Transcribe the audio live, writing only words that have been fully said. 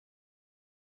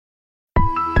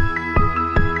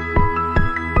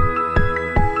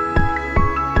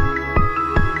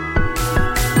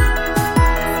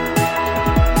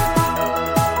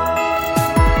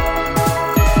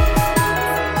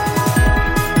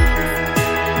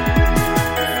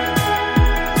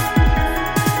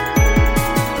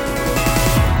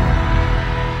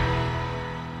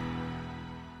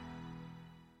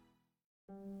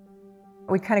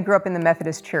kind of grew up in the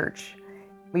Methodist church.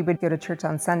 We would go to church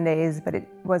on Sundays, but it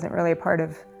wasn't really a part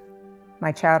of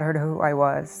my childhood, who I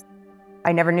was.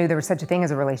 I never knew there was such a thing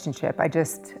as a relationship. I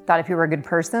just thought if you were a good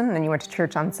person and you went to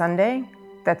church on Sunday,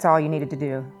 that's all you needed to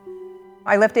do.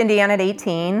 I left Indiana at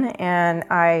 18 and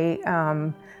I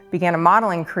began a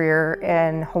modeling career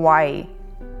in Hawaii.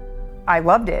 I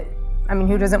loved it. I mean,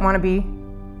 who doesn't want to be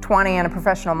 20 and a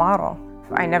professional model?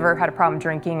 I never had a problem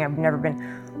drinking. I've never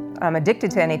been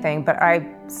addicted to anything, but I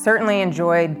certainly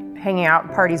enjoyed hanging out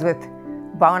at parties with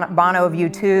Bono of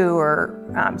U2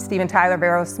 or Steven Tyler of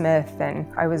Aerosmith, and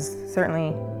I was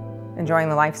certainly enjoying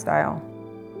the lifestyle.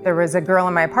 There was a girl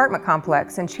in my apartment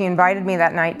complex, and she invited me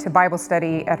that night to Bible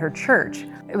study at her church.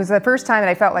 It was the first time that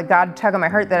I felt like God tug on my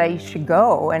heart that I should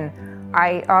go, and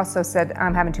I also said,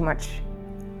 I'm having too much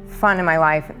fun in my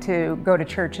life to go to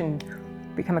church and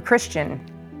become a Christian.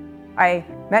 I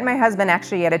met my husband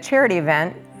actually at a charity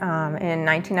event in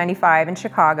 1995 in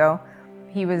Chicago.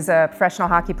 He was a professional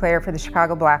hockey player for the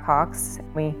Chicago Blackhawks.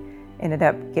 We ended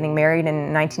up getting married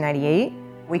in 1998.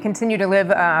 We continued to live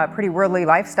a pretty worldly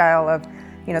lifestyle of,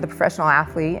 the professional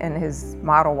athlete and his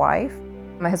model wife.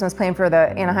 My husband was playing for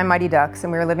the Anaheim Mighty Ducks,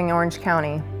 and we were living in Orange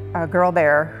County. A girl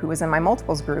there who was in my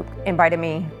multiples group invited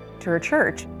me to her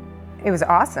church. It was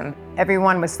awesome.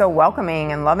 Everyone was so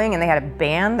welcoming and loving, and they had a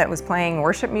band that was playing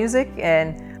worship music,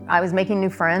 and I was making new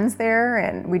friends there,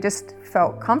 and we just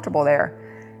felt comfortable there.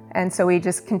 And so we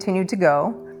just continued to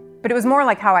go. But it was more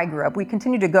like how I grew up. We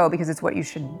continued to go because it's what you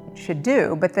should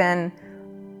do. But then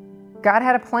God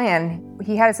had a plan.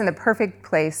 He had us in the perfect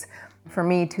place for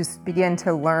me to begin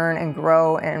to learn and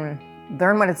grow and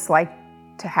learn what it's like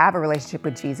to have a relationship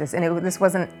with Jesus. And this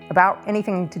wasn't about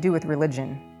anything to do with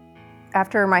religion.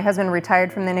 After my husband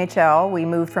retired from the NHL, we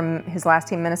moved from his last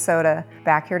team, Minnesota,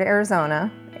 back here to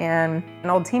Arizona. And an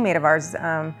old teammate of ours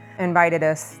invited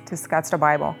us to Scottsdale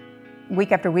Bible.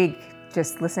 Week after week,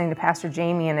 just listening to Pastor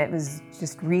Jamie, and it was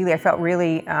just really, I felt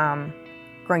really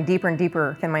growing deeper and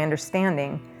deeper in my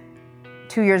understanding.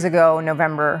 2 years ago,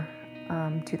 November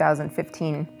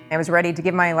 2015, I was ready to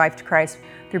give my life to Christ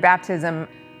through baptism.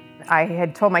 I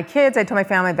had told my kids, I told my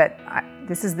family that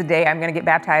this is the day I'm going to get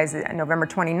baptized, November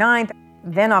 29th.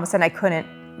 Then all of a sudden I couldn't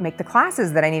make the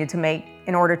classes that I needed to make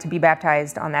in order to be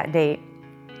baptized on that date.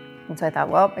 And so I thought,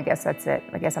 well, I guess that's it.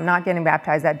 I guess I'm not getting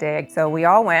baptized that day. So we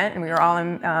all went, and we were all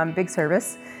in big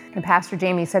service. And Pastor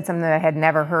Jamie said something that I had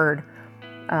never heard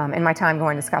in my time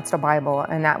going to Scottsdale Bible,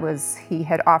 and that was he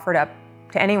had offered up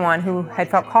to anyone who had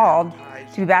felt called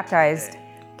to be baptized,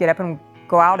 get up and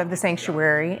go out of the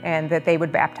sanctuary, and that they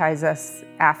would baptize us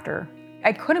after.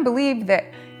 I couldn't believe that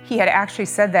he had actually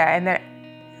said that, and that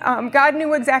God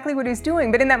knew exactly what he was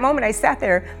doing. But in that moment, I sat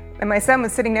there, and my son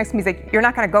was sitting next to me. He's like, "You're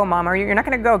not going to go, Mom, or you're not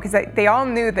going to go," because they all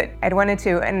knew that I'd wanted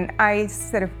to. And I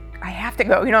said, "I have to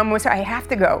go. I have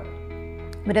to go."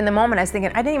 But in the moment, I was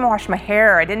thinking, I didn't even wash my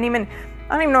hair. I don't even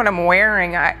know what I'm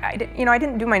wearing. I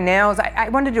didn't do my nails. I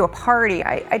wanted to do a party.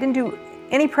 I didn't do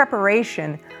any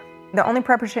preparation. The only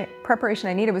preparation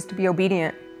I needed was to be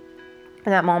obedient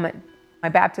in that moment. My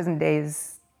baptism day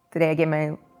is the day I gave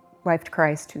my life to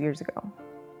Christ 2 years ago.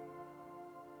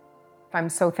 I'm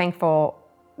so thankful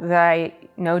that I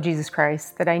know Jesus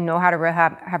Christ, that I know how to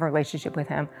have a relationship with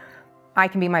him. I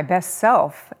can be my best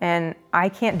self, and I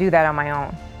can't do that on my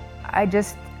own. I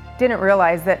just didn't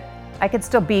realize that I could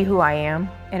still be who I am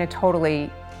in a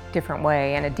totally different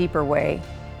way, in a deeper way.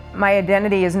 My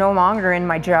identity is no longer in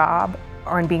my job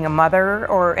or in being a mother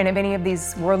or in any of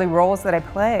these worldly roles that I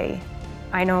play.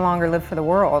 I no longer live for the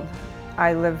world.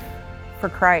 I live for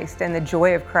Christ and the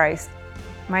joy of Christ.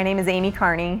 My name is Amy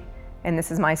Carney, and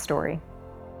this is my story.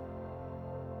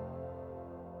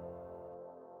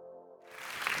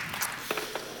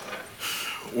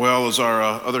 Well, as our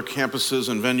other campuses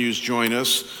and venues join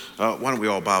us, why don't we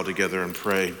all bow together and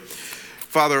pray.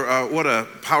 Father, what a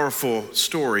powerful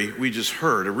story we just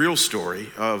heard, a real story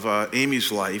of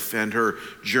Amy's life and her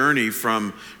journey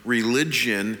from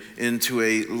religion into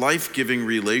a life-giving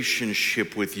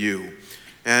relationship with you.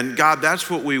 And God, that's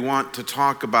what we want to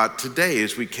talk about today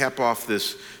as we cap off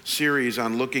this series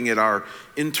on looking at our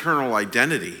internal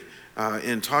identity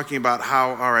and talking about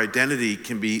how our identity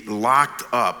can be locked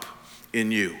up in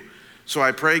you. So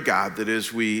I pray, God, that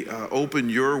as we open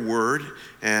your word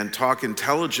and talk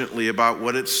intelligently about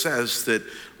what it says, that,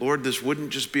 Lord, this wouldn't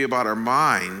just be about our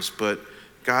minds, but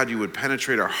God, you would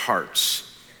penetrate our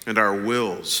hearts and our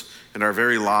wills and our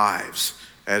very lives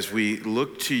as we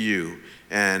look to you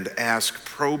and ask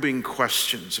probing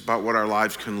questions about what our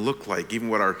lives can look like, even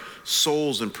what our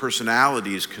souls and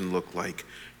personalities can look like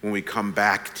when we come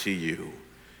back to you.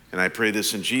 And I pray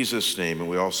this in Jesus' name, and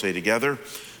we all say together,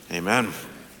 amen.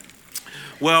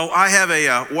 Well, I have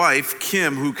a wife,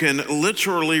 Kim, who can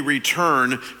literally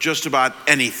return just about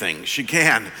anything. She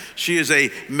can. She is a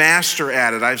master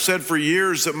at it. I've said for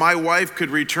years that my wife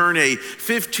could return a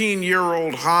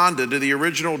 15-year-old Honda to the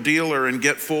original dealer and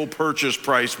get full purchase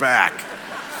price back.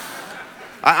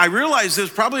 I realized this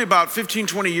probably about 15,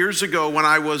 20 years ago when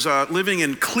I was living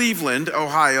in Cleveland,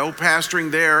 Ohio,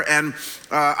 pastoring there. And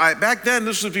back then,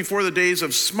 this was before the days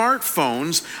of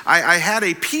smartphones, I had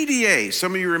a PDA.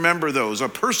 Some of you remember those, a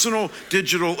personal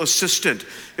digital assistant.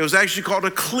 It was actually called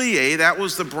a Clie. That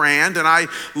was the brand. And I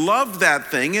loved that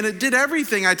thing. And it did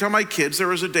everything. I tell my kids there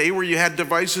was a day where you had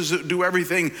devices that do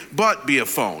everything but be a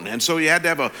phone. And so you had to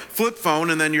have a flip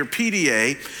phone and then your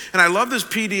PDA. And I love this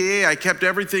PDA. I kept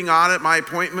everything on it, my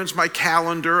appointments, my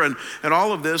calendar, and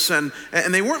all of this. And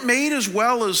they weren't made as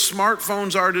well as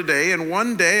smartphones are today. And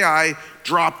one day I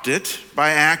dropped it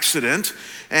by accident.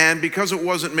 And because it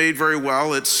wasn't made very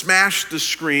well, it smashed the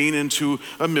screen into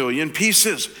a million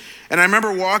pieces. And I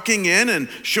remember walking in and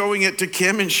showing it to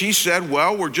Kim, and she said,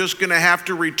 well, we're just going to have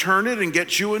to return it and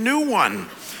get you a new one.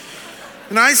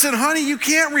 And I said, honey, you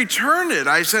can't return it.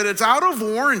 I said, it's out of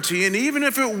warranty. And even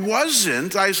if it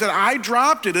wasn't, I said, I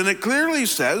dropped it. And it clearly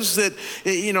says that,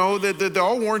 that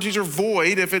all warranties are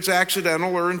void if it's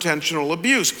accidental or intentional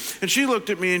abuse. And she looked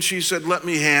at me and she said, let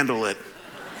me handle it.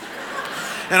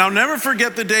 And I'll never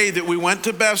forget the day that we went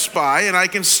to Best Buy, and I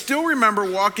can still remember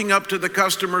walking up to the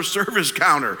customer service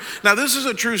counter. Now, this is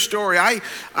a true story.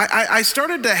 I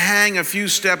started to hang a few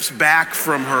steps back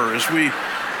from her as we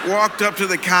walked up to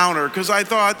the counter because I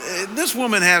thought, this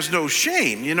woman has no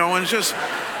shame, and it's just...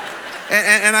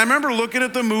 And I remember looking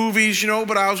at the movies,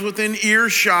 but I was within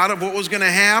earshot of what was going to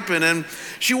happen. And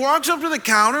she walks up to the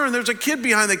counter, and there's a kid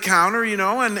behind the counter,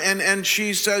 and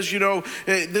she says,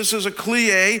 this is a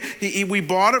Clie. We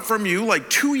bought it from you like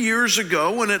 2 years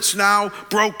ago, and it's now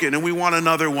broken, and we want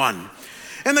another one.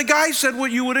 And the guy said what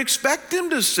you would expect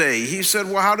him to say. He said,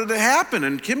 well, how did it happen?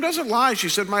 And Kim doesn't lie. She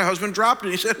said, my husband dropped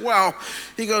it. He said, well,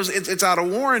 he goes, it's out of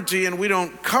warranty and we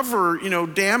don't cover,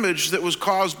 damage that was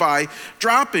caused by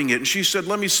dropping it. And she said,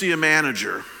 let me see a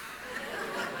manager.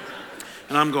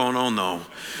 And I'm going, oh no.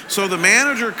 So the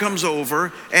manager comes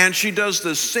over and she does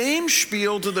the same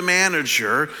spiel to the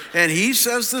manager and he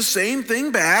says the same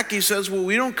thing back. He says, well,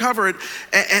 we don't cover it.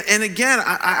 And again,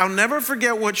 I'll never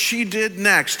forget what she did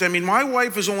next. I mean, my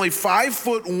wife is only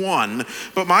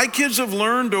 5'1", but my kids have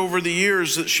learned over the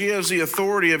years that she has the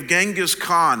authority of Genghis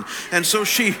Khan. And so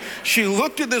she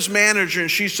looked at this manager and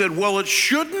she said, well, it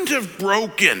shouldn't have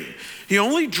broken. He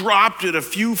only dropped it a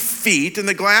few feet, and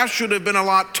the glass should have been a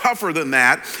lot tougher than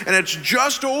that, and it's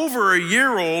just over a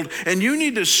year old, and you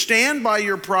need to stand by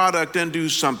your product and do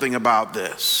something about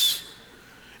this.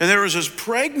 And there was this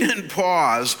pregnant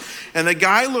pause, and the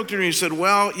guy looked at me and he said,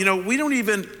 well, we don't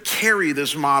even carry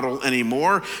this model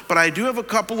anymore, but I do have a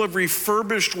couple of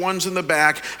refurbished ones in the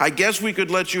back. I guess we could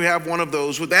let you have one of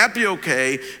those. Would that be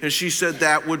okay? And she said,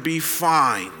 that would be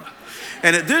fine.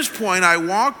 And at this point, I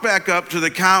walked back up to the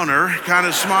counter, kind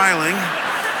of smiling.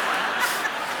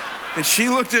 And she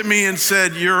looked at me and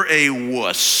said, you're a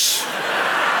wuss.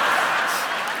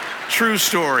 True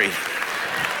story.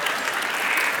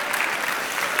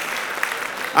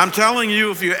 I'm telling you,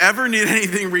 if you ever need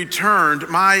anything returned,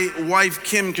 my wife,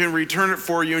 Kim, can return it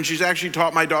for you. And she's actually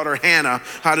taught my daughter, Hannah,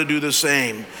 how to do the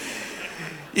same.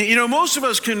 Most of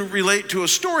us can relate to a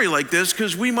story like this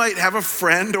because we might have a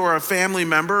friend or a family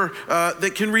member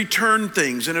that can return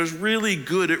things and is really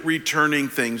good at returning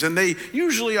things. And they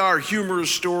usually are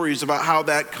humorous stories about how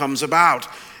that comes about.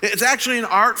 It's actually an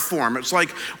art form. It's like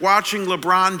watching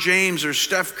LeBron James or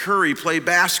Steph Curry play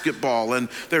basketball, and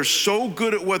they're so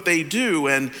good at what they do,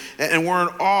 and we're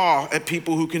in awe at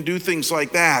people who can do things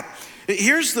like that.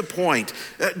 Here's the point.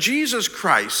 Jesus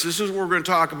Christ, this is what we're going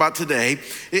to talk about today,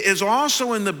 is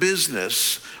also in the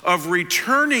business of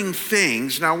returning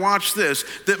things, now watch this,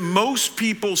 that most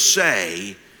people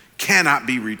say cannot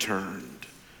be returned.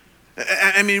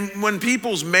 I mean, when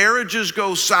people's marriages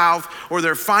go south, or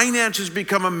their finances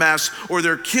become a mess, or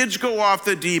their kids go off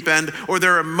the deep end, or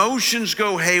their emotions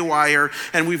go haywire,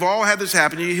 and we've all had this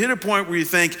happen, you hit a point where you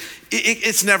think,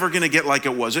 it's never going to get like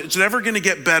it was. It's never going to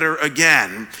get better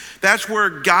again. That's where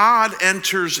God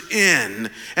enters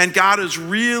in, and God is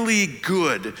really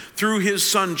good through his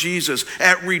son Jesus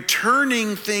at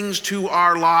returning things to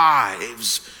our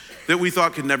lives that we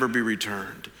thought could never be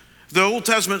returned. The Old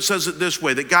Testament says it this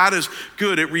way, that God is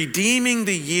good at redeeming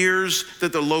the years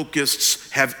that the locusts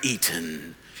have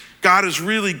eaten. God is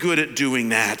really good at doing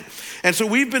that. And so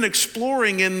we've been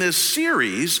exploring in this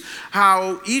series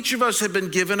how each of us have been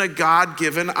given a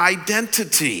God-given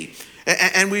identity.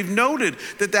 And we've noted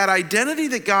that identity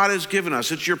that God has given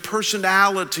us, it's your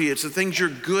personality, it's the things you're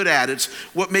good at, it's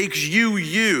what makes you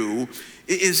you,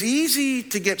 is easy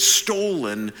to get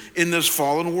stolen in this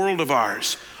fallen world of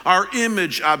ours. Our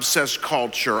image-obsessed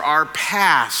culture, our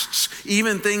pasts,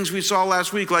 even things we saw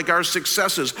last week like our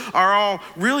successes, are all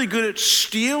really good at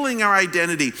stealing our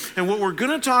identity. And what we're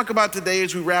going to talk about today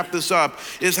as we wrap this up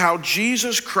is how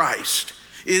Jesus Christ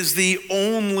is the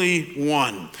only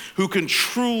one who can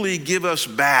truly give us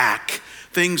back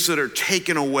things that are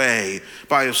taken away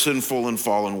by a sinful and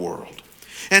fallen world.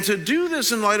 And to do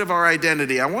this in light of our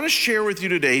identity, I want to share with you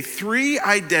today 3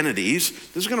 identities,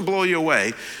 this is going to blow you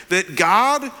away, that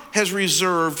God has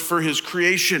reserved for his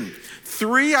creation.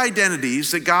 3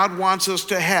 identities that God wants us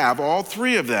to have, all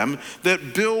 3 of them,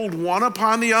 that build one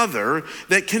upon the other,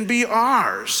 that can be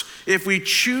ours if we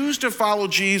choose to follow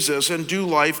Jesus and do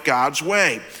life God's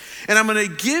way. And I'm going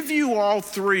to give you all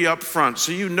 3 up front,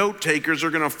 so you note takers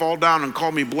are going to fall down and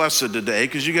call me blessed today,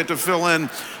 because you get to fill in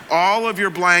all of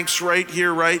your blanks right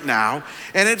here, right now.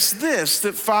 And it's this,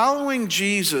 that following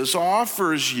Jesus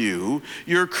offers you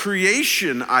your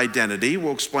creation identity.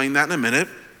 We'll explain that in a minute.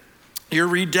 Your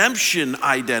redemption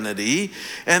identity,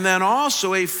 and then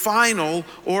also a final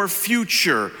or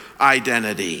future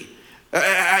identity.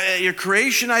 Your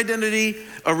creation identity,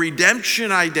 a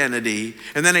redemption identity,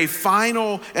 and then a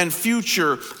final and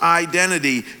future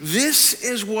identity. This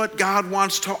is what God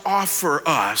wants to offer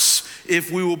us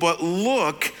if we will but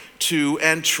look to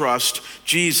and trust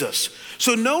Jesus.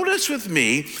 So notice with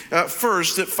me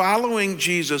first that following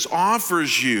Jesus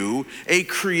offers you a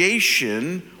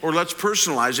creation, or let's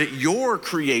personalize it, your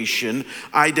creation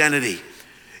identity.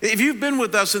 If you've been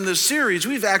with us in this series,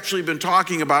 we've actually been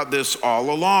talking about this all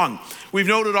along. We've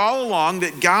noted all along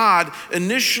that God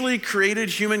initially created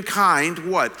humankind,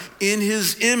 what? In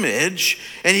his image.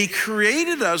 And he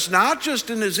created us not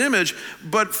just in his image,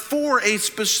 but for a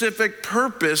specific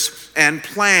purpose and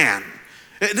plan.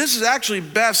 This is actually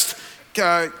best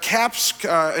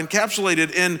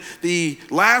encapsulated in the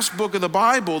last book of the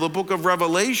Bible, the book of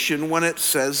Revelation, when it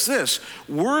says this: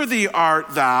 "Worthy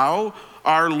art thou,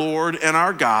 our Lord and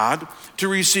our God, to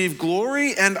receive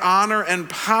glory and honor and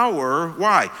power."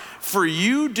 Why? "For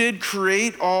you did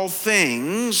create all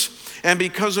things, and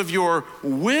because of your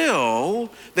will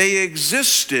they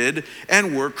existed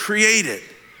and were created."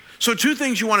 So 2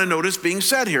 things you want to notice being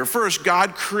said here. First,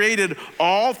 God created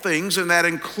all things, and that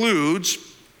includes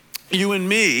you and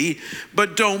me,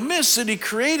 but don't miss that he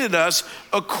created us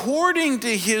according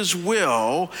to his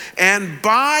will and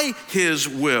by his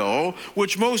will,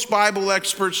 which most Bible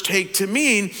experts take to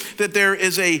mean that there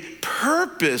is a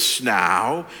purpose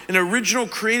now, an original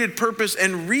created purpose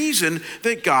and reason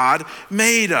that God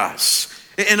made us.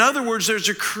 In other words, there's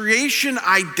a creation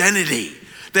identity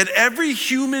that every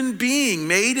human being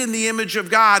made in the image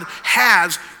of God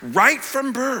has right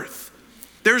from birth.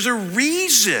 There's a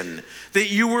reason that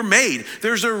you were made.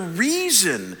 There's a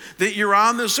reason that you're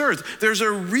on this earth. There's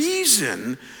a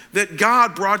reason that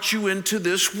God brought you into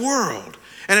this world.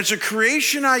 And it's a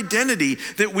creation identity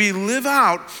that we live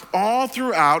out all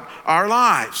throughout our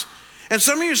lives. And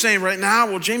some of you are saying right now,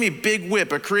 well, Jamie, big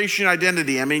whip, a creation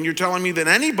identity. I mean, you're telling me that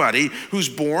anybody who's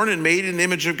born and made in the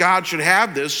image of God should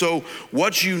have this, so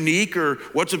what's unique or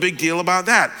what's a big deal about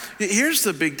that? Here's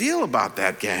the big deal about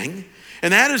that, gang.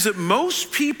 And that is that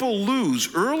most people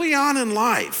lose early on in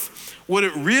life what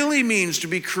it really means to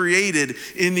be created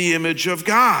in the image of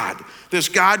God, this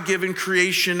God-given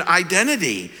creation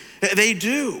identity. They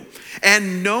do.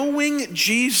 And knowing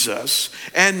Jesus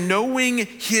and knowing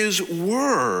his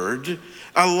word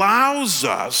allows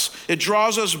us, it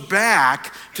draws us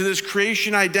back to this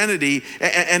creation identity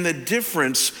and the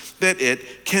difference that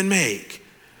it can make.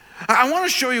 I want to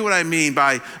show you what I mean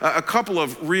by a couple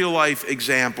of real-life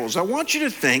examples. I want you to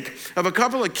think of a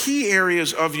couple of key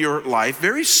areas of your life,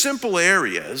 very simple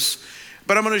areas,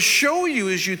 but I'm going to show you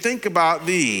as you think about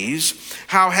these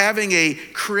how having a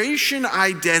creation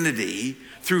identity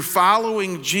through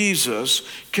following Jesus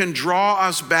can draw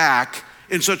us back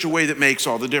in such a way that makes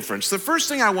all the difference. The first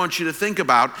thing I want you to think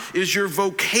about is your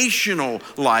vocational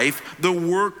life, the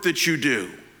work that you do.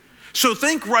 So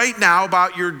think right now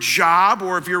about your job,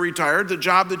 or if you're retired, the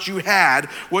job that you had,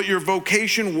 what your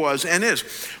vocation was and is.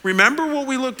 Remember what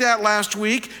we looked at last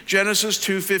week? Genesis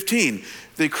 2:15,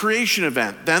 the creation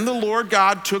event. "Then the Lord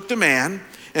God took the man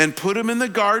and put him in the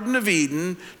Garden of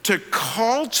Eden to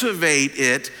cultivate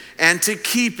it and to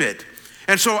keep it."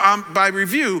 And so by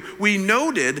review, we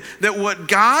noted that what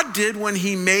God did when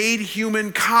he made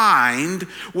humankind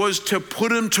was to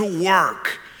put him to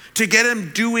work, to get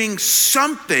him doing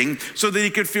something so that he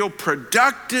could feel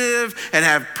productive and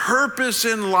have purpose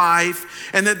in life.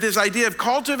 And that this idea of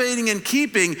cultivating and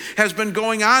keeping has been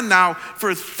going on now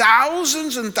for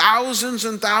thousands and thousands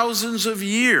and thousands of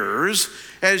years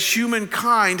as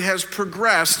humankind has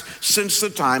progressed since the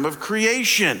time of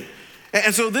creation.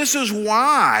 And so this is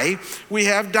why we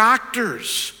have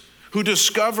doctors who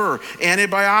discover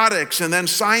antibiotics, and then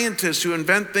scientists who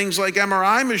invent things like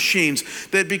MRI machines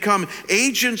that become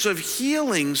agents of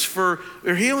healing for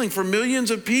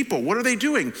millions of people. What are they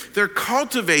doing? They're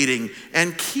cultivating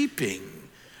and keeping.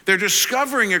 They're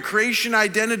discovering a creation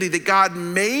identity that God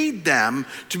made them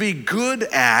to be good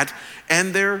at,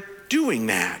 and they're doing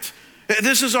that.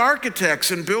 This is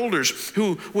architects and builders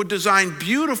who would design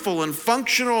beautiful and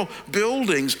functional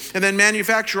buildings and then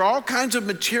manufacture all kinds of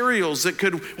materials that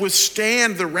could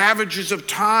withstand the ravages of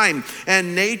time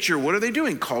and nature. What are they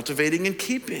doing? Cultivating and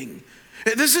keeping.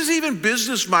 This is even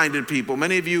business-minded people.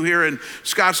 Many of you here in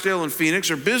Scottsdale and Phoenix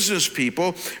are business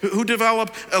people who develop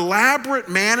elaborate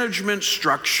management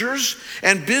structures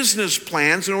and business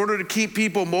plans in order to keep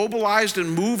people mobilized and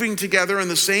moving together in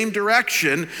the same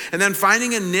direction, and then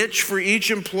finding a niche for each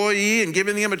employee and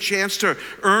giving them a chance to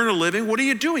earn a living. What are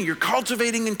you doing? You're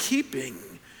cultivating and keeping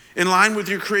in line with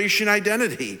your creation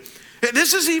identity.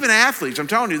 This is even athletes. I'm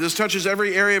telling you, this touches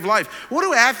every area of life. What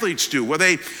do athletes do? Well,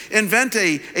 they invent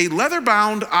a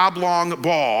leather-bound oblong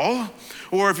ball,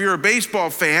 or if you're a baseball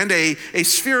fan, a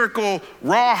spherical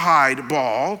rawhide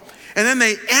ball, and then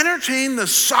they entertain the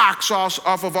socks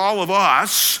off of all of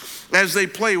us as they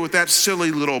play with that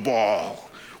silly little ball.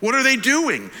 What are they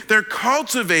doing? They're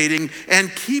cultivating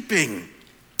and keeping.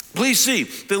 Please see,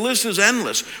 the list is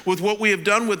endless with what we have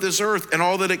done with this earth and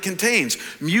all that it contains.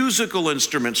 Musical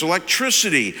instruments,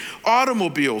 electricity,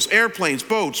 automobiles, airplanes,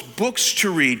 boats, books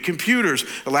to read, computers,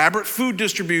 elaborate food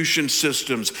distribution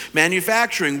systems,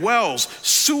 manufacturing, wells,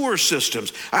 sewer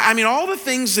systems. I mean, all the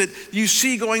things that you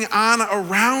see going on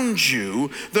around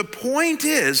you. The point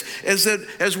is that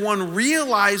as one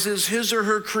realizes his or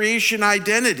her creation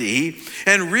identity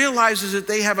and realizes that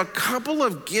they have a couple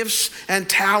of gifts and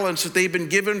talents that they've been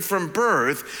given from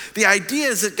birth, the idea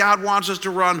is that God wants us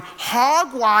to run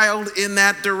hog wild in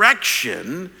that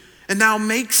direction and now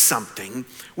make something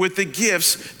with the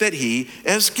gifts that he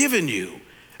has given you.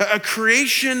 A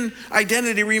creation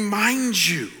identity reminds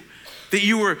you that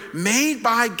you were made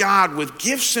by God with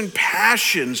gifts and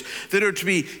passions that are to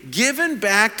be given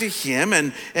back to him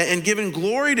and given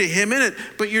glory to him in it,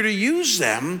 but you're to use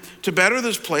them to better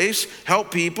this place,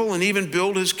 help people, and even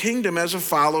build his kingdom as a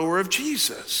follower of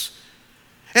Jesus.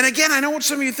 And again, I know what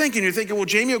some of you are thinking. You're thinking, well,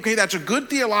 Jamie, okay, that's a good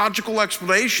theological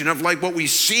explanation of like what we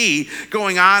see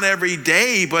going on every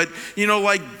day, but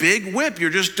like big whip, you're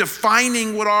just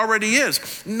defining what already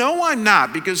is. No, I'm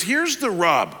not, because here's the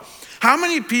rub. How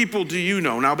many people do you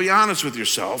know, now be honest with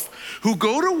yourself, who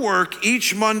go to work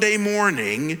each Monday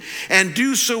morning and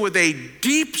do so with a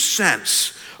deep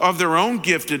sense of their own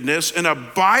giftedness, an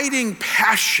abiding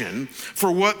passion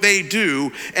for what they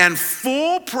do, and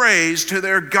full praise to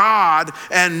their God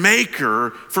and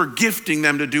Maker for gifting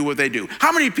them to do what they do?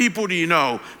 How many people do you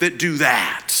know that do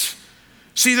that?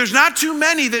 See, there's not too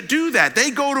many that do that. They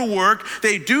go to work,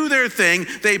 they do their thing,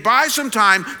 they buy some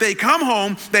time, they come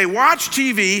home, they watch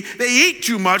TV, they eat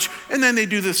too much, and then they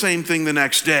do the same thing the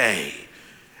next day.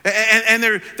 And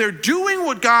they're doing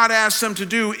what God asks them to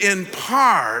do in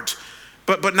part,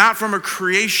 but not from a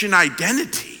creation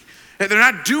identity. They're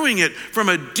not doing it from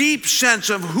a deep sense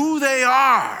of who they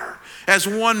are as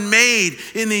one made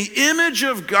in the image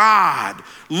of God,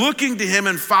 looking to him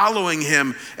and following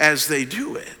him as they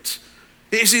do it.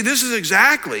 You see, this is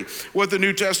exactly what the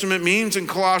New Testament means in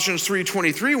Colossians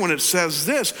 3:23 when it says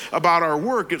this about our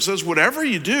work. It says, whatever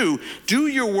you do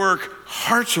your work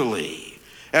heartily,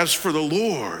 as for the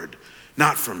Lord,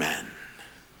 not for men.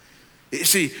 You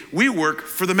see, we work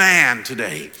for the man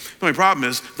today. The only problem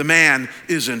is the man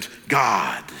isn't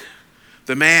God.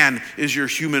 The man is your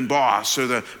human boss, or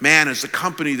the man is the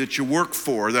company that you work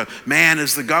for. The man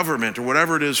is the government, or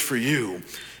whatever it is for you.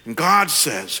 And God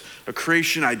says a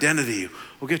creation identity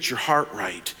will get your heart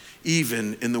right,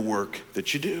 even in the work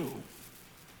that you do.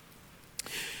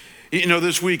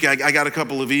 This week I got a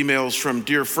couple of emails from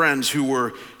dear friends who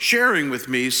were sharing with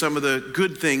me some of the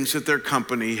good things that their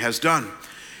company has done.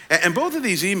 And both of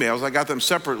these emails, I got them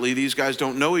separately, these guys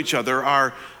don't know each other,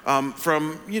 are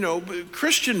from,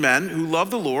 Christian men who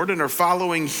love the Lord and are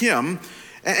following him.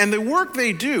 And the work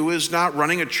they do is not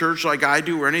running a church like I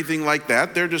do or anything like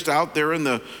that. They're just out there in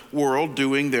the world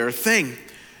doing their thing.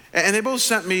 And they both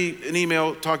sent me an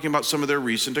email talking about some of their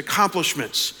recent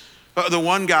accomplishments. The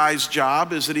one guy's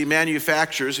job is that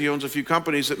he owns a few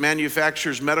companies that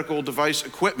manufactures medical device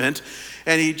equipment,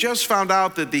 and he just found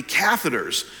out that the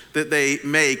catheters that they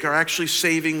make are actually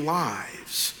saving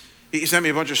lives. He sent me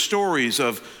a bunch of stories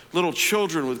of little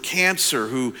children with cancer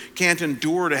who can't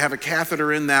endure to have a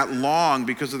catheter in that long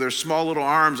because of their small little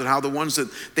arms, and how the ones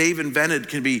that they've invented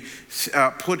can be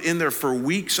put in there for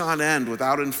weeks on end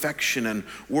without infection and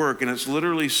work, and it's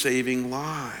literally saving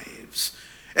lives.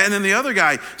 And then the other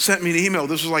guy sent me an email.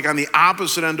 This was like on the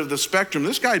opposite end of the spectrum.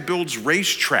 This guy builds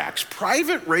racetracks,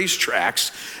 private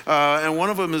racetracks, and one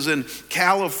of them is in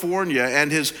California, and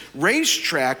his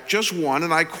racetrack just won,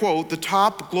 and I quote, the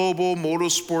top global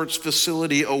motorsports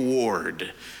facility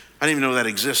award. I didn't even know that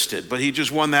existed, but he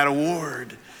just won that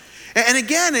award. And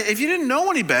again, if you didn't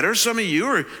know any better, some of you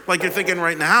are like you're thinking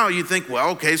right now, you think,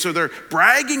 well, okay, so they're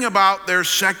bragging about their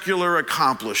secular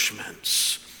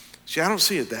accomplishments. See, I don't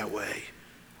see it that way.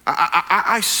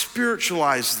 I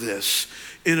spiritualize this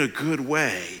in a good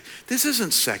way. This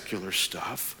isn't secular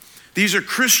stuff. These are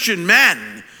Christian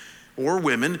men or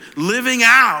women living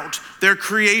out their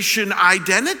creation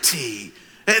identity.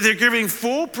 They're giving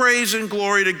full praise and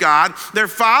glory to God. They're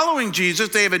following Jesus.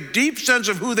 They have a deep sense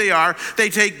of who they are. They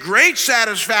take great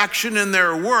satisfaction in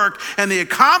their work and the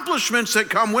accomplishments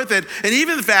that come with it, and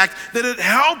even the fact that it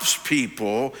helps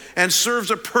people and serves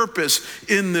a purpose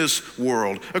in this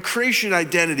world. A creation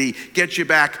identity gets you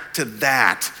back to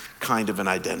that kind of an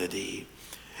identity.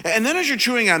 And then as you're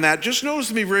chewing on that, just notice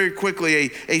to me very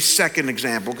quickly a second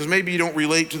example, because maybe you don't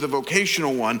relate to the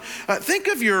vocational one. Think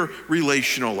of your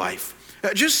relational life.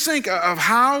 Just think of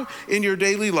how in your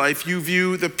daily life you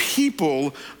view the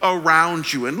people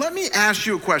around you. And let me ask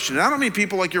you a question. I don't mean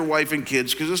people like your wife and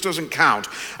kids, because this doesn't count.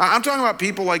 I'm talking about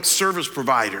people like service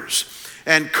providers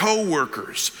and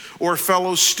co-workers or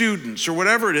fellow students or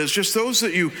whatever it is, just those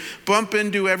that you bump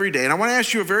into every day. And I want to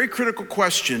ask you a very critical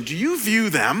question. Do you view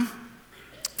them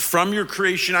from your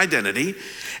creation identity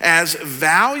as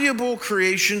valuable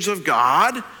creations of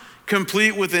God,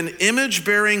 complete with an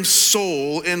image-bearing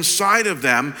soul inside of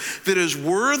them that is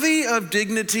worthy of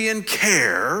dignity and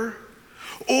care?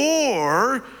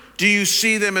 Or do you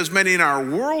see them as many in our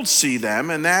world see them,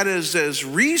 and that is as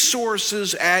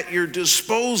resources at your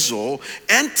disposal,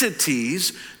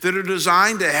 entities that are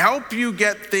designed to help you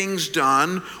get things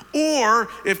done, or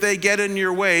if they get in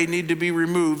your way, need to be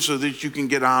removed so that you can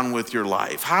get on with your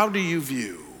life? How do you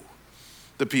view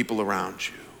the people around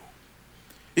you?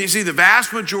 You see, the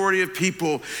vast majority of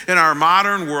people in our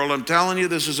modern world, I'm telling you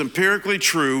this is empirically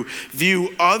true,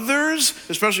 view others,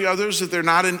 especially others that they're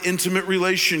not in intimate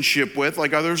relationship with,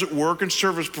 like others at work and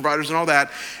service providers and all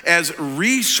that, as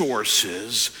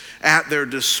resources at their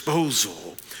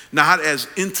disposal, not as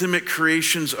intimate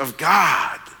creations of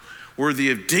God,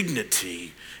 worthy of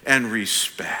dignity and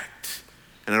respect.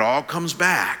 And it all comes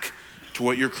back to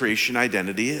what your creation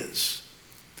identity is.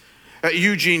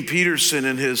 Eugene Peterson,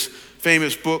 in his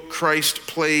famous book, Christ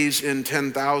Plays in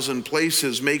 10,000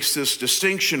 Places, makes this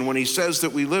distinction when he says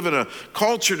that we live in a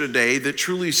culture today that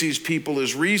truly sees people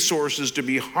as resources to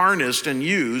be harnessed and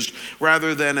used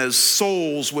rather than as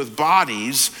souls with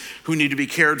bodies who need to be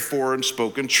cared for and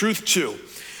spoken truth to.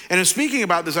 And in speaking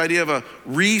about this idea of a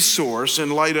resource in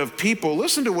light of people,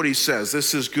 listen to what he says.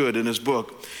 This is good in his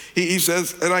book. He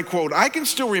says, and I quote, "I can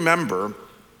still remember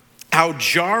how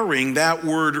jarring that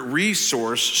word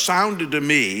resource sounded to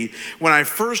me when I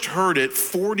first heard it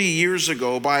 40 years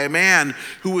ago by a man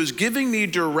who was giving me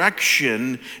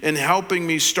direction and helping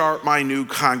me start my new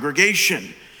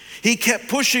congregation. He kept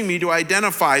pushing me to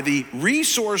identify the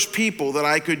resource people that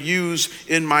I could use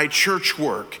in my church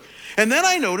work. And then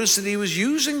I noticed that he was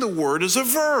using the word as a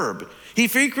verb. He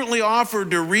frequently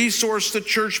offered to resource the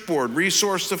church board,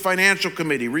 resource the financial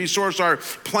committee, resource our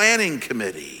planning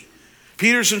committee.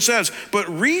 Peterson says, but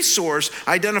resource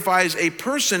identifies a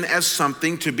person as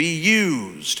something to be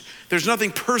used. There's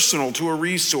nothing personal to a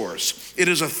resource. It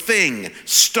is a thing,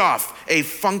 stuff, a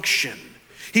function.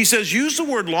 He says, use the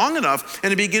word long enough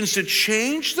and it begins to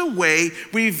change the way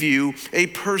we view a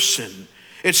person.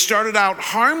 It started out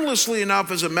harmlessly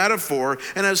enough as a metaphor,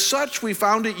 and as such, we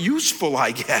found it useful, I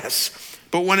guess.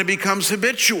 But when it becomes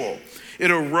habitual,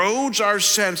 it erodes our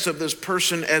sense of this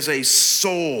person as a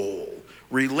soul,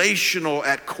 relational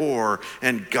at core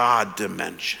and God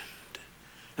dimensioned.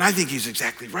 And I think he's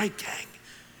exactly right, gang.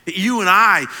 You and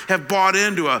I have bought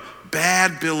into a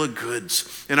bad bill of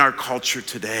goods in our culture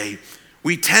today.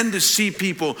 We tend to see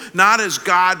people not as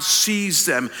God sees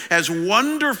them, as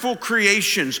wonderful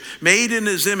creations made in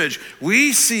his image.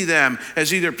 We see them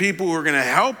as either people who are going to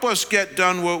help us get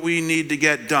done what we need to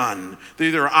get done. They're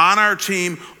either on our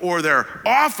team or they're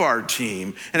off our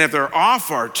team. And if they're off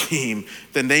our team,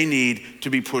 then they need to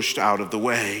be pushed out of the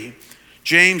way.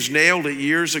 James nailed it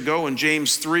years ago in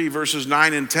James 3, verses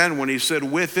 9 and 10, when he said,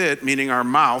 with it, meaning our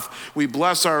mouth, we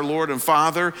bless our Lord and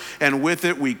Father, and with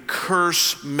it we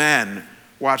curse men.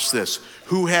 Watch this.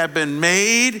 Who have been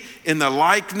made in the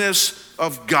likeness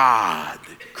of God.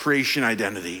 Creation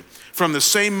identity. From the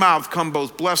same mouth come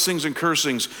both blessings and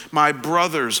cursings. My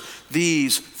brothers,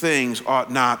 these things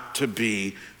ought not to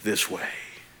be this way.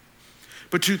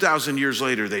 But 2,000 years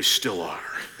later, they still are.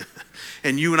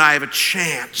 And you and I have a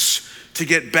chance to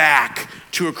get back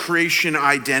to a creation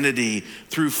identity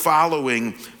through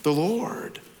following the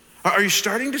Lord. Are you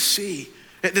starting to see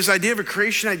that this idea of a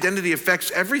creation identity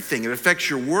affects everything? It affects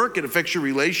your work, it affects your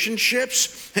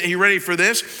relationships. Are you ready for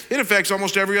this? It affects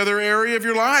almost every other area of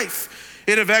your life.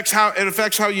 It affects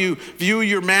how you view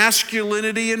your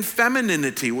masculinity and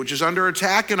femininity, which is under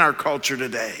attack in our culture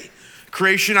today.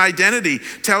 Creation identity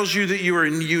tells you that you are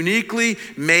uniquely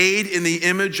made in the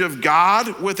image of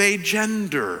God with a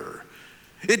gender.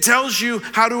 It tells you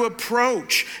how to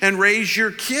approach and raise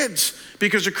your kids,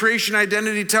 because a creation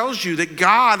identity tells you that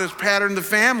God has patterned the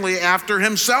family after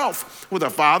himself, with a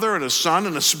father and a son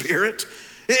and a spirit.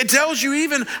 It tells you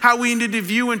even how we need to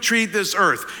view and treat this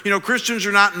earth. You know, Christians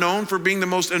are not known for being the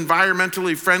most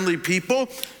environmentally friendly people.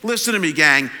 Listen to me,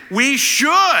 gang. We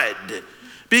should.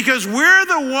 Because we're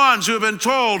the ones who have been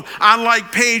told on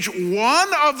like page 1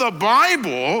 of the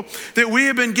Bible that we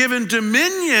have been given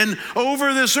dominion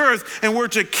over this earth, and we're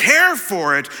to care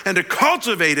for it and to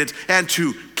cultivate it and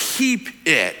to keep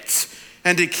it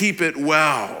and to keep it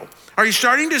well. Are you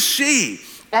starting to see?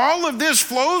 All of this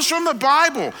flows from the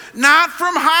Bible, not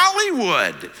from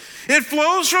Hollywood. It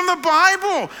flows from the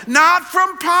Bible, not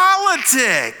from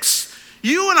politics.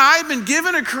 You and I have been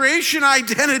given a creation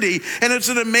identity, and it's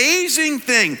an amazing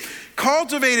thing.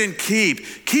 Cultivate and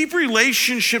keep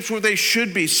relationships where they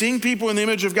should be, seeing people in the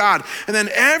image of God, and then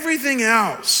everything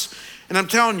else. And I'm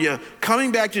telling you,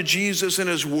 coming back to Jesus and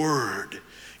his word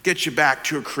gets you back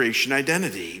to a creation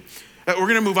identity. We're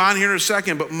going to move on here in a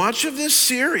second, but much of this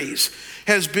series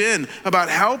has been about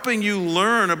helping you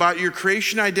learn about your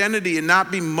creation identity and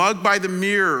not be mugged by the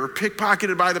mirror or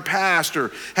pickpocketed by the past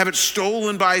or have it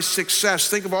stolen by success.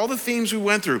 Think of all the themes we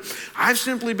went through. I've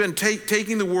simply been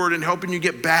taking the word and helping you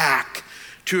get back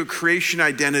to a creation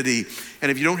identity. And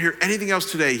if you don't hear anything else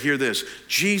today, hear this.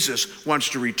 Jesus wants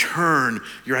to return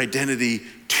your identity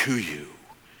to you.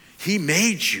 He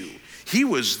made you. He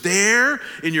was there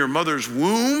in your mother's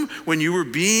womb when you were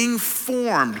being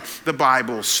formed, the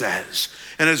Bible says.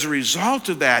 And as a result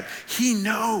of that, he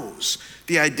knows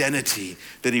the identity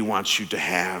that he wants you to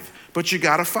have. But you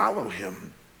got to follow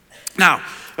him. Now,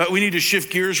 we need to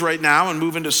shift gears right now and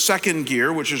move into second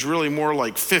gear, which is really more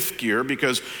like fifth gear,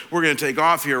 because we're going to take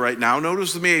off here right now.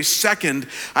 Notice with me a second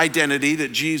identity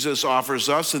that Jesus offers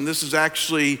us, and this is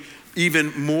actually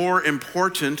even more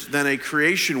important than a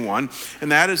creation one, and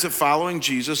that is that following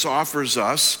Jesus offers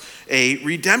us a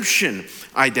redemption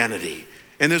identity.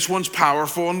 And this one's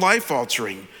powerful and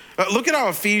life-altering. Look at how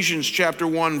Ephesians chapter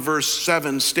 1, verse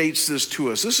 7 states this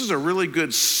to us. This is a really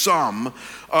good sum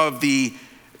of the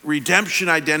redemption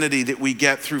identity that we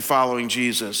get through following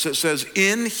Jesus. It says,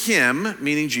 in him,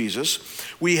 meaning Jesus,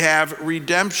 we have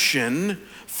redemption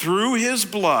through his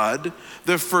blood,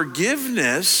 the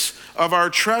forgiveness of our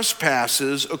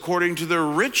trespasses according to the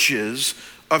riches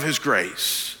of his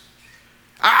grace.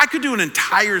 I could do an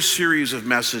entire series of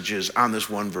messages on this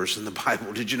one verse in the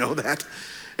Bible. Did you know that?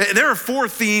 There are 4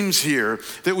 themes here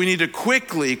that we need to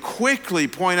quickly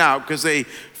point out, because they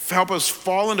help us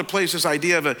fall into place this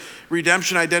idea of a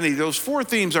redemption identity. Those 4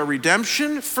 themes are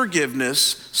redemption,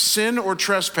 forgiveness, sin or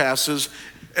trespasses,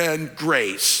 and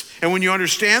grace. And when you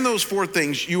understand those 4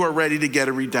 things, you are ready to get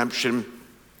a redemption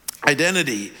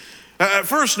identity.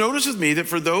 First, notice with me that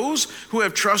for those who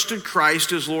have trusted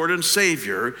Christ as Lord and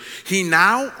Savior, he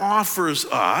now offers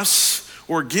us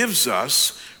or gives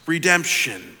us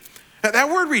redemption. That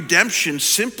word redemption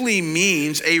simply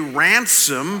means a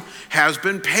ransom has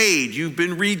been paid. You've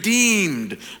been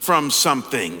redeemed from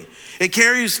something. It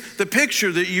carries the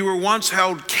picture that you were once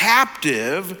held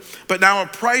captive, but now a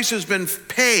price has been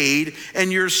paid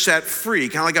and you're set free,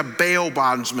 kind of like a bail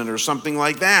bondsman or something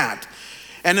like that.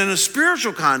 And in a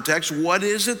spiritual context, what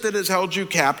is it that has held you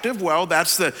captive? Well,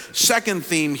 that's the second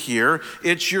theme here.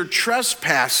 It's your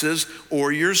trespasses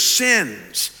or your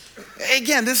sins.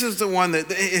 Again, this is the one that,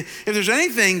 if there's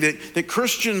anything that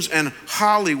Christians and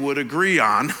Hollywood agree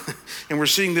on, and we're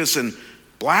seeing this in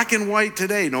black and white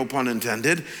today, no pun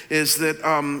intended, is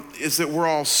that we're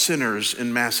all sinners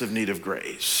in massive need of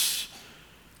grace.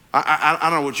 I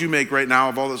don't know what you make right now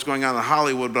of all that's going on in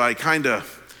Hollywood, but I kind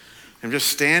of am just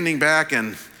standing back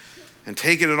and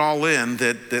taking it all in,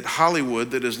 that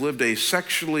Hollywood, that has lived a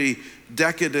sexually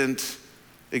decadent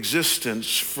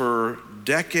existence for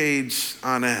decades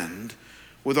on end,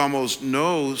 with almost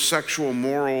no sexual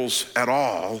morals at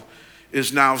all,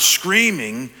 is now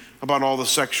screaming about all the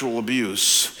sexual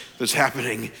abuse that's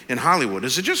happening in Hollywood.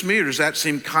 Is it just me, or does that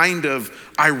seem kind of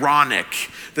ironic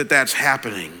that that's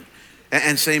happening?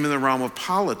 And same in the realm of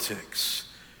politics.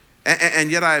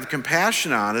 And yet I have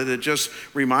compassion on it. It just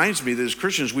reminds me that as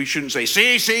Christians, we shouldn't say,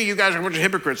 see, you guys are a bunch of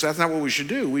hypocrites. That's not what we should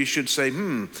do. We should say,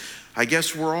 I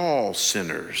guess we're all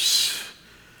sinners.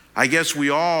 I guess we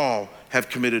all have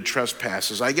committed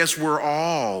trespasses. I guess we're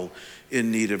all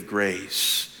in need of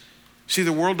grace. See,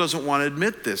 the world doesn't want to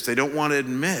admit this. They don't want to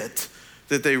admit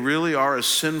that they really are a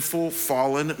sinful,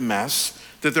 fallen mess,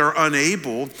 that they're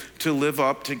unable to live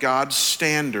up to God's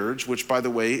standards, which, by the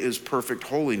way, is perfect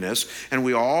holiness, and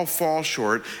we all fall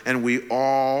short, and we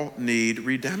all need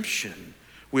redemption.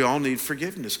 We all need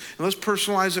forgiveness. And let's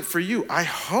personalize it for you. I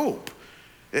hope,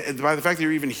 by the fact that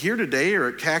you're even here today, or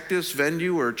at Cactus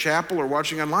Venue or Chapel or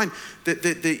watching online,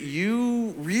 that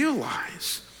you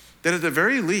realize that at the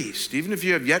very least, even if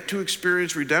you have yet to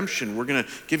experience redemption, we're going to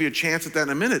give you a chance at that in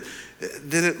a minute,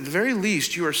 that at the very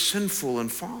least you are sinful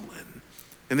and fallen,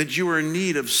 and that you are in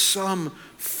need of some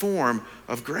form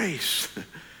of grace.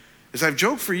 As I've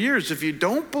joked for years, if you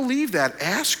don't believe that,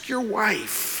 ask your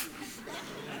wife.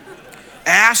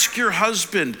 Ask your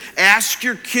husband, ask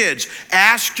your kids,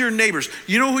 ask your neighbors.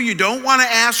 You know who you don't want to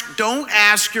ask? Don't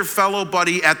ask your fellow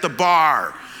buddy at the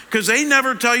bar, because they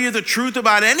never tell you the truth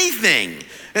about anything.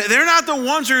 They're not the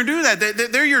ones who are going to do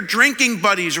that. They're your drinking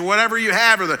buddies or whatever you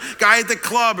have, or the guy at the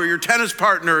club or your tennis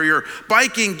partner or your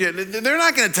biking. They're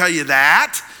not going to tell you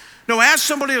that. No, ask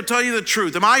somebody who'll tell you the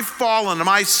truth. Am I fallen? Am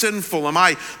I sinful? Am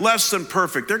I less than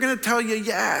perfect? They're going to tell you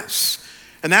yes.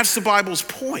 And that's the Bible's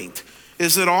point,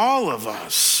 is that all of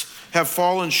us have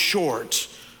fallen short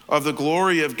of the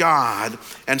glory of God,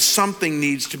 and something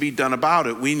needs to be done about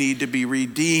it. We need to be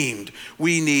redeemed.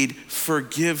 We need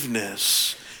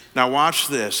forgiveness. Now watch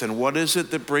this. And what is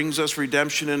it that brings us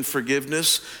redemption and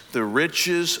forgiveness? The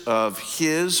riches of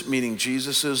his, meaning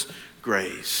Jesus's,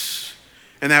 grace.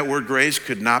 And that word grace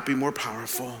could not be more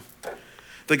powerful.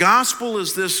 The gospel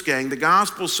is this, gang. The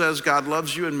gospel says God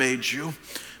loves you and made you,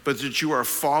 but that you are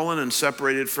fallen and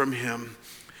separated from him.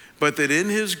 But that in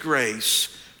his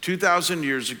grace, 2,000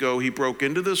 years ago, he broke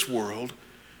into this world,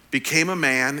 became a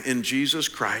man in Jesus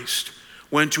Christ,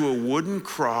 went to a wooden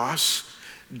cross,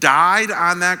 died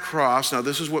on that cross. Now,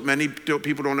 this is what many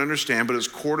people don't understand, but it's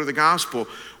core to the gospel.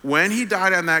 When he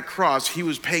died on that cross, he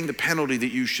was paying the penalty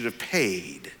that you should have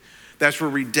paid. That's where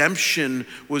redemption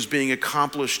was being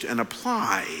accomplished and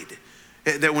applied.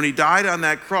 That when he died on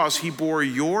that cross, he bore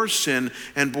your sin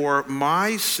and bore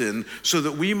my sin so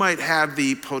that we might have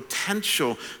the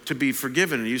potential to be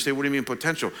forgiven. And you say, what do you mean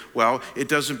potential? Well, it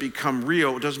doesn't become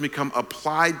real. It doesn't become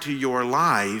applied to your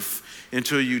life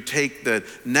until you take the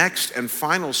next and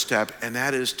final step, and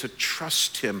that is to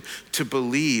trust him, to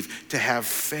believe, to have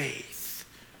faith.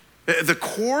 The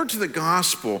core to the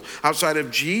gospel, outside of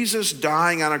Jesus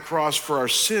dying on a cross for our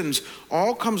sins,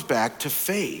 all comes back to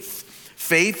faith.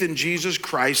 Faith in Jesus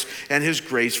Christ and his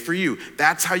grace for you.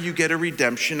 That's how you get a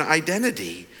redemption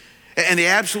identity. And the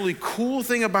absolutely cool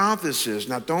thing about this is,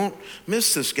 now don't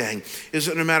miss this, gang, is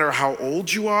that no matter how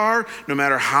old you are, no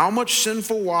matter how much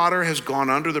sinful water has gone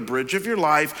under the bridge of your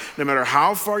life, no matter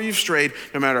how far you've strayed,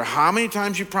 no matter how many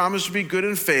times you promised to be good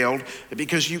and failed,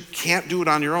 because you can't do it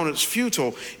on your own, it's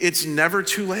futile, it's never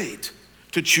too late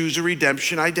to choose a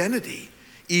redemption identity,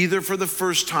 either for the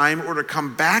first time or to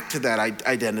come back to that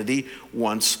identity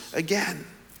once again.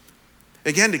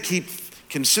 Again, to keep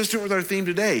consistent with our theme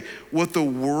today, what the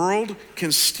world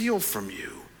can steal from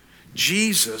you,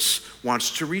 Jesus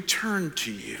wants to return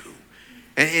to you.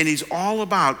 And he's all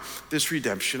about this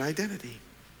redemption identity.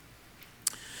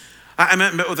 I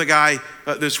met with a guy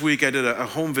this week. I did a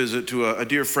home visit to a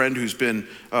dear friend who's been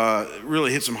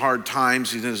really hit some hard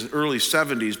times. He's in his early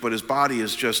 70s, but his body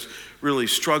is just really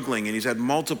struggling, and he's had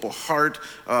multiple heart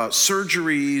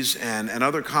surgeries and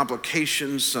other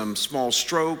complications, some small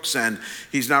strokes, and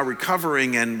he's now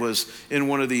recovering and was in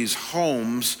one of these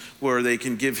homes where they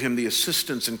can give him the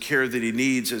assistance and care that he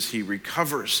needs as he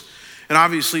recovers. And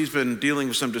obviously he's been dealing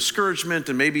with some discouragement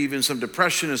and maybe even some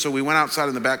depression. And so we went outside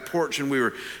on the back porch and we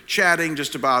were chatting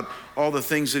just about all the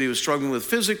things that he was struggling with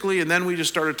physically. And then we just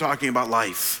started talking about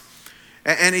life.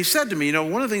 And he said to me,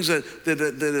 one of the things that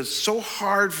is so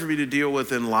hard for me to deal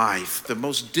with in life, the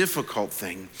most difficult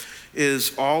thing,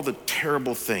 is all the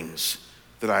terrible things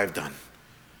that I've done.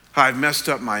 I've messed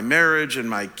up my marriage and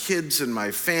my kids and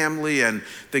my family and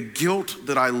the guilt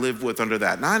that I live with under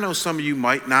that. Now I know some of you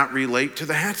might not relate to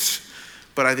that,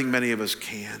 but I think many of us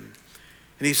can.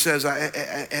 And he says,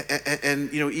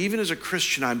 even as a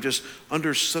Christian, I'm just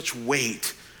under such weight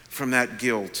from that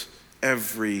guilt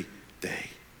every day.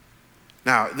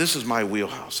 Now, this is my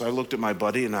wheelhouse. I looked at my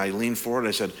buddy and I leaned forward and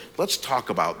I said, let's talk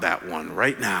about that one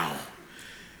right now.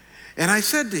 And I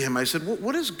said to him,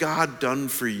 what has God done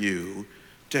for you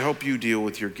to help you deal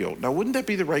with your guilt? Now, wouldn't that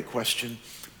be the right question?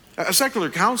 A secular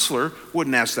counselor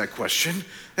wouldn't ask that question.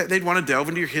 They'd want to delve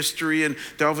into your history and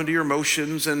delve into your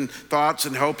emotions and thoughts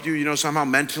and help you, somehow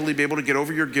mentally be able to get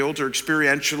over your guilt or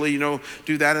experientially,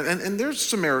 do that. And there's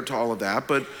some merit to all of that.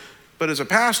 But as a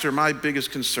pastor, my biggest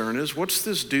concern is, what's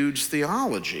this dude's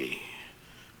theology?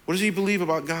 What does he believe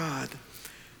about God?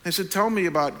 I said, tell me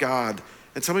about God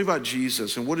and tell me about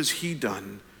Jesus and what has he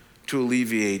done to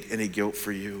alleviate any guilt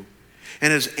for you?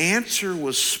 And his answer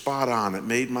was spot on. It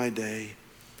made my day.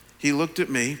 He looked at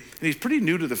me, and he's pretty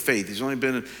new to the faith. He's only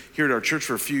been here at our church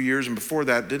for a few years, and before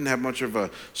that didn't have much of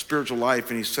a spiritual life.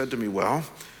 And he said to me, well,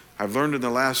 I've learned in the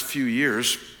last few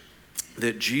years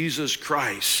that Jesus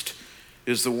Christ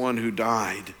is the one who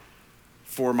died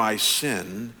for my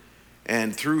sin,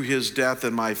 and through his death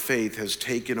and my faith has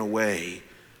taken away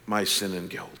my sin and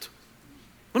guilt.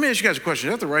 Let me ask you guys a question.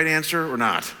 Is that the right answer or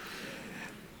not?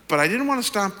 But I didn't want to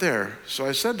stop there. So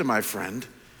I said to my friend,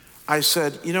 I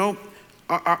said,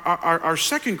 our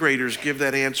second graders give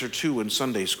that answer too in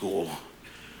Sunday school.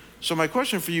 So my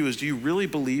question for you is, do you really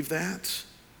believe that?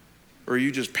 Or are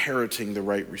you just parroting the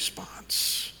right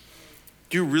response?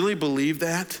 Do you really believe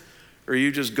that? Or are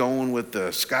you just going with the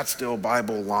Scottsdale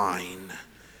Bible line?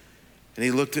 And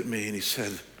he looked at me and he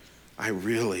said, I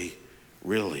really,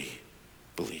 really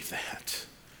believe that.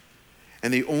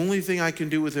 And the only thing I can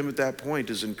do with him at that point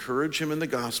is encourage him in the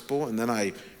gospel. And then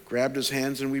I grabbed his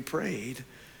hands and we prayed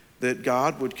that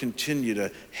God would continue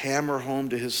to hammer home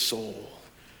to his soul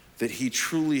that he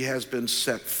truly has been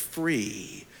set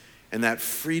free, and that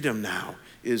freedom now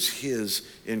is his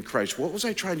in Christ. What was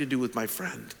I trying to do with my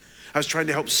friend? I was trying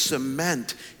to help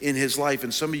cement in his life,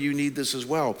 and some of you need this as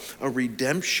well, a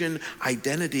redemption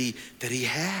identity that he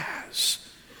has.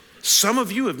 Some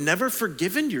of you have never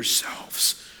forgiven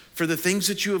yourselves for the things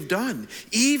that you have done.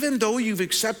 Even though you've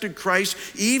accepted Christ,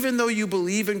 even though you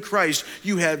believe in Christ,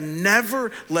 you have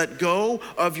never let go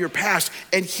of your past.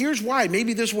 And here's why,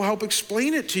 maybe this will help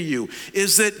explain it to you,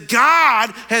 is that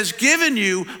God has given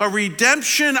you a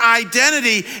redemption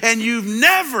identity and you've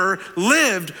never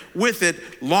lived with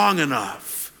it long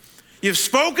enough. You've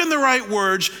spoken the right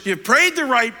words, you've prayed the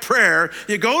right prayer,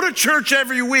 you go to church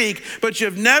every week, but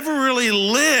you've never really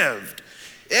lived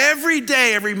every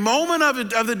day, every moment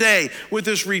of the day with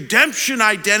this redemption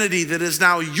identity that is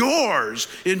now yours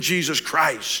in Jesus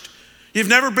Christ. You've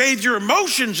never bathed your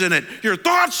emotions in it, your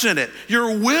thoughts in it,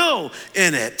 your will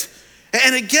in it.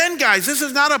 And again, guys, this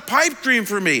is not a pipe dream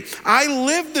for me. I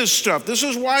live this stuff. This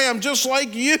is why I'm just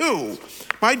like you.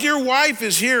 My dear wife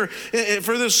is here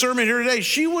for this sermon here today.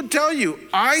 She would tell you,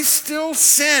 I still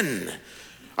sin.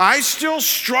 I still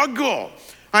struggle.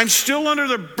 I'm still under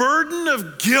the burden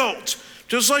of guilt,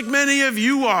 just like many of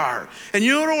you are. And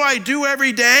you know what I do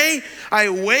every day? I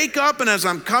wake up, and as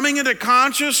I'm coming into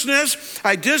consciousness,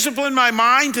 I discipline my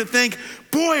mind to think,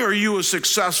 boy, are you a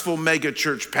successful mega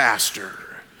church pastor.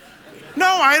 No,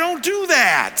 I don't do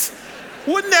that.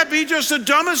 Wouldn't that be just the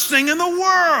dumbest thing in the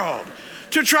world?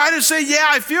 To try to say, yeah,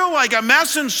 I feel like a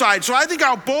mess inside, so I think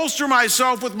I'll bolster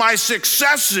myself with my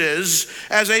successes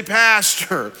as a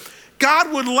pastor.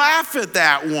 God would laugh at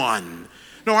that one.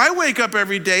 No, I wake up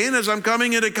every day, and as I'm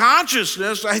coming into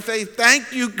consciousness, I say,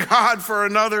 thank you, God, for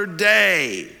another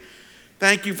day.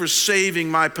 Thank you for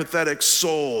saving my pathetic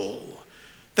soul.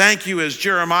 Thank you, as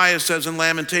Jeremiah says in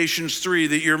Lamentations 3,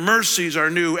 that your mercies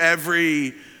are new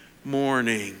every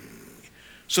morning.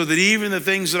 So that even the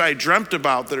things that I dreamt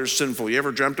about that are sinful. You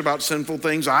ever dreamt about sinful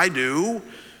things? I do.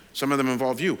 Some of them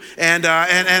involve you. And no,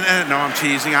 I'm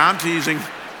teasing.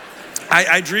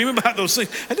 I dream about those things.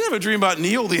 I did have a dream about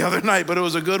Neil the other night, but it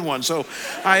was a good one. So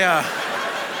dreams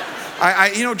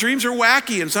are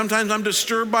wacky, and sometimes I'm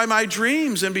disturbed by my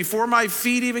dreams. And before my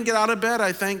feet even get out of bed,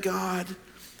 I thank God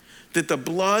that the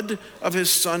blood of his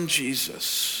son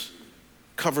Jesus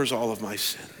covers all of my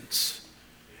sins.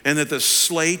 and that the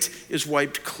slate is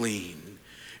wiped clean.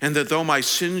 And that though my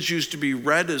sins used to be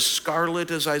red as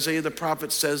scarlet, as Isaiah the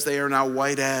prophet says, they are now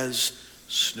white as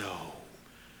snow.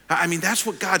 I mean, that's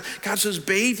what God says,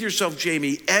 bathe yourself,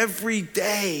 Jamie, every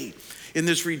day in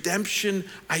this redemption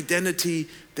identity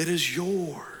that is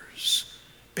yours.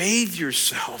 Bathe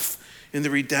yourself in the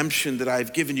redemption that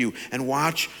I've given you and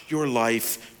watch your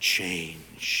life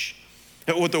change.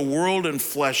 What the world and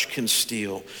flesh can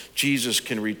steal, Jesus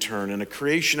can return. And a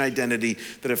creation identity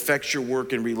that affects your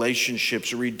work and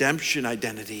relationships, a redemption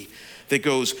identity that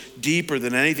goes deeper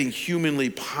than anything humanly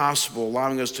possible,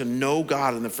 allowing us to know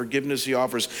God and the forgiveness he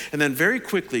offers. And then very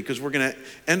quickly, because we're going to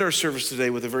end our service today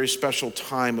with a very special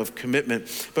time of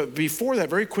commitment. But before that,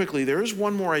 very quickly, there is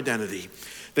one more identity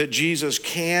that Jesus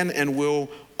can and will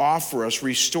offer us,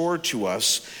 restore to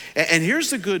us. And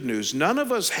here's the good news. None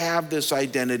of us have this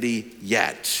identity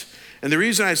yet. And the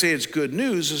reason I say it's good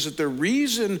news is that the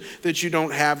reason that you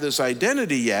don't have this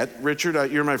identity yet, Richard,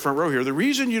 you're in my front row here, the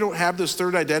reason you don't have this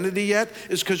third identity yet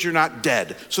is because you're not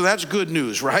dead. So that's good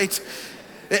news, right?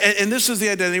 And this is the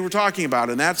identity we're talking about,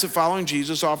 and that's that following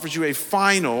Jesus offers you a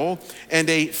final and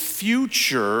a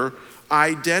future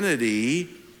identity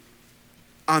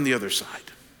on the other side,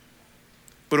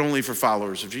 but only for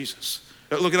followers of Jesus.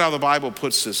 Look at how the Bible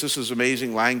puts this. This is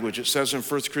amazing language. It says in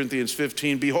 1 Corinthians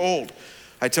 15, behold,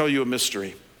 I tell you a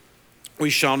mystery.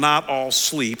 We shall not all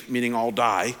sleep, meaning all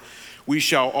die. We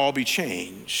shall all be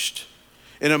changed.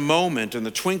 In a moment, in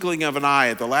the twinkling of an eye,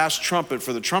 at the last trumpet,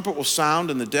 for the trumpet will sound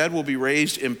and the dead will be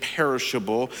raised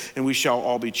imperishable, and we shall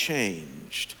all be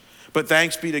changed. But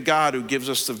thanks be to God who gives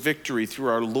us the victory through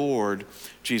our Lord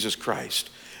Jesus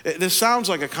Christ. This sounds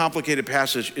like a complicated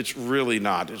passage. It's really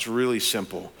not. It's really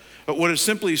simple. But what it's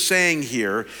simply saying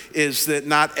here is that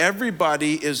not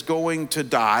everybody is going to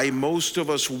die. Most of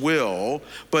us will,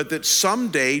 but that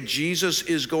someday Jesus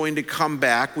is going to come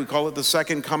back. We call it the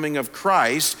second coming of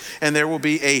Christ, and there will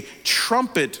be a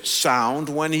trumpet sound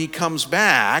when he comes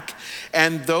back.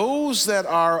 And those that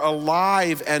are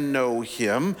alive and know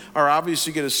him are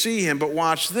obviously going to see him, but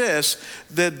watch this.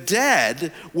 The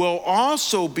dead will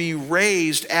also be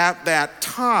raised at that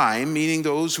time, meaning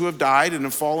those who have died and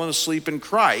have fallen asleep in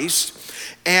Christ.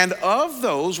 And of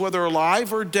those, whether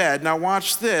alive or dead, now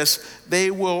watch this, they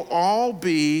will all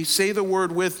be, say the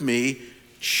word with me,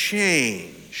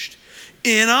 changed.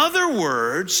 In other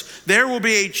words, there will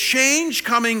be a change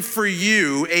coming for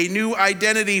you, a new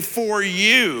identity for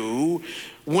you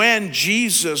when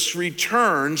Jesus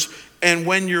returns and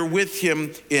when you're with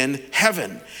him in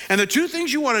heaven. And the two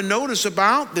things you want to notice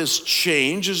about this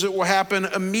change is it will happen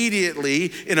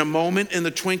immediately, in a moment, in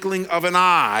the twinkling of an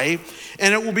eye,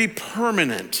 and it will be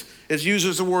permanent. It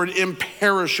uses the word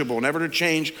imperishable, never to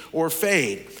change or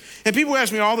fade. And people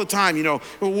ask me all the time,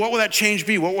 what will that change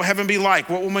be? What will heaven be like?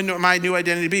 What will my new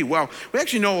identity be? Well, we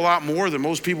actually know a lot more than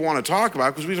most people want to talk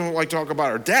about because we don't like to talk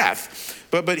about our death.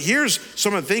 But here's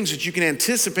some of the things that you can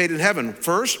anticipate in heaven.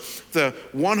 First, the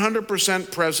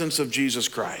 100% presence of Jesus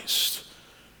Christ.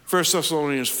 1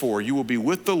 Thessalonians 4, you will be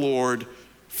with the Lord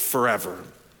forever.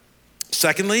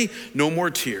 Secondly, no more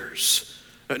tears.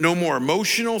 No more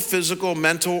emotional, physical,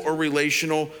 mental, or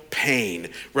relational pain.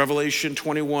 Revelation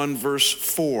 21, verse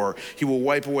 4. He will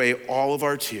wipe away all of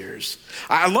our tears.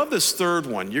 I love this third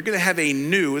one. You're going to have a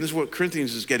new, and this is what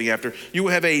Corinthians is getting after, you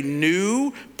will have a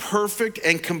new, perfect,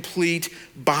 and complete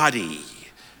body.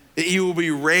 You will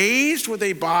be raised with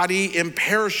a body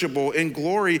imperishable in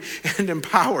glory and in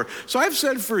power. So I've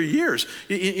said for years,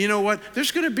 you know what?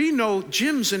 There's going to be no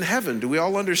gyms in heaven. Do we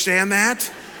all understand that?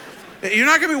 You're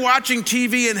not going to be watching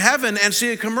TV in heaven and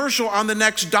see a commercial on the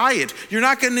next diet. You're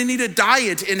not going to need a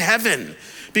diet in heaven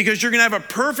because you're going to have a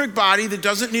perfect body that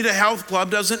doesn't need a health club,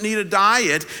 doesn't need a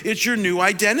diet. It's your new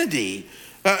identity.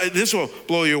 This will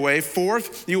blow you away.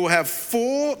 Fourth, you will have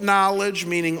full knowledge,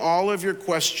 meaning all of your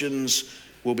questions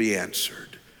will be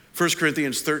answered. 1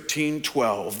 Corinthians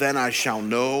 13:12, then I shall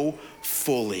know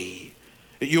fully.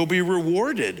 You'll be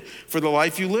rewarded for the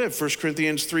life you live. 1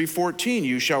 Corinthians 3:14,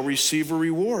 you shall receive a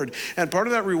reward. And part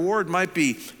of that reward might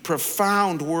be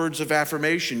profound words of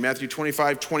affirmation. Matthew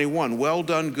 25:21, well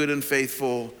done, good and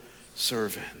faithful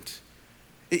servant.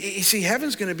 You see,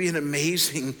 heaven's going to be an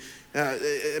amazing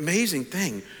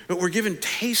thing. But we're given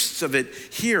tastes of it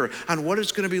here on what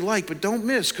it's going to be like. But don't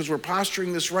miss, because we're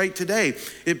posturing this right today.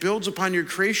 It builds upon your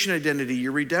creation identity,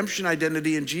 your redemption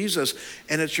identity in Jesus,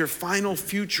 and it's your final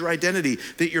future identity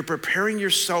that you're preparing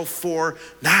yourself for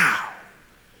now.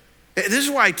 This is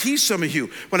why I tease some of you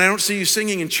when I don't see you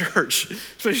singing in church,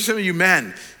 especially some of you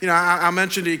men. I'll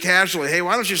mention to you casually, hey,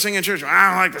 why don't you sing in church? I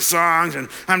don't like the songs, and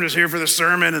I'm just here for the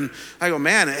sermon. And I go,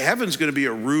 man, heaven's going to be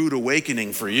a rude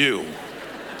awakening for you.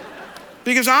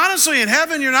 Because honestly, in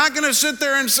heaven, you're not going to sit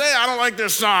there and say, I don't like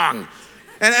this song.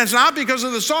 And it's not because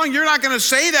of the song. You're not going to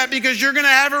say that because you're going to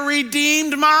have a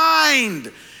redeemed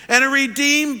mind and a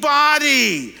redeemed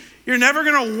body. You're never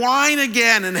going to whine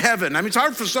again in heaven. I mean, it's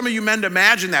hard for some of you men to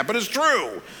imagine that, but it's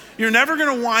true. You're never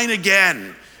going to whine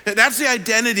again. That's the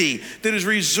identity that is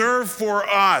reserved for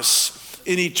us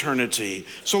in eternity.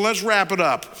 So let's wrap it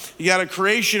up. You got a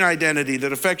creation identity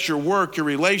that affects your work, your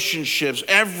relationships,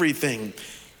 everything.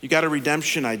 You got a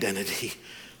redemption identity,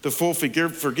 the full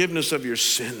forgiveness of your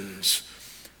sins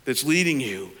that's leading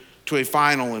you to a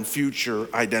final and future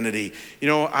identity. You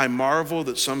know, I marvel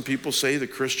that some people say the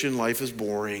Christian life is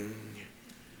boring.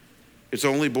 It's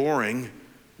only boring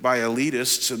by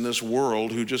elitists in this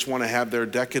world who just want to have their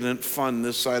decadent fun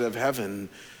this side of heaven.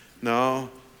 No,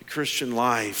 the Christian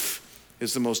life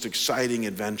is the most exciting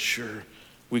adventure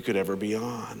we could ever be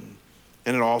on.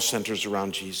 And it all centers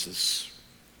around Jesus.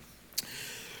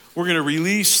 We're going to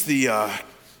release the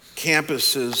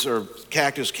campuses, or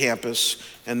Cactus Campus,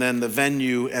 and then the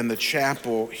venue and the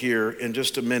chapel here in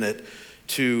just a minute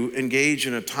to engage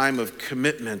in a time of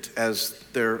commitment as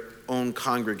their own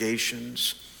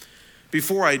congregations.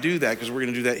 Before I do that, because we're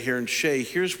going to do that here in Shea,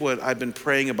 here's what I've been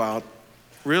praying about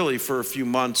really for a few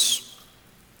months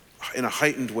in a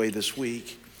heightened way this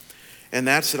week. And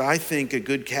that's that I think a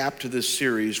good cap to this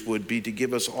series would be to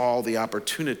give us all the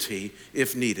opportunity,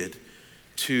 if needed,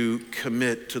 to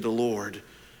commit to the Lord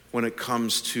when it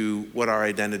comes to what our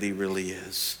identity really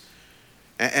is.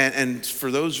 And for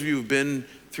those of you who've been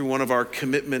through one of our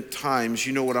commitment times,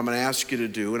 you know what I'm going to ask you to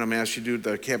do, and I'm going to ask you to do at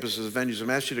the campuses and venues. I'm going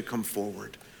to ask you to come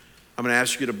forward. I'm going to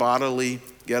ask you to bodily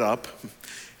get up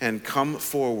and come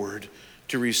forward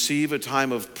to receive a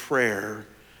time of prayer,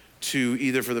 to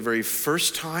either for the very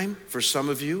first time, for some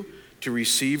of you, to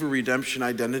receive a redemption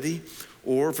identity,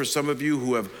 or for some of you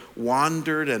who have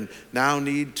wandered and now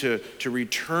need to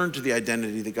return to the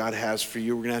identity that God has for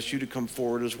you. We're going to ask you to come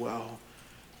forward as well.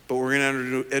 But we're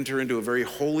going to enter into a very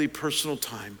holy personal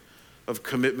time of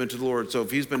commitment to the Lord. So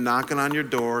if he's been knocking on your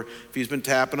door, if he's been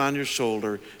tapping on your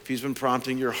shoulder, if he's been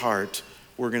prompting your heart,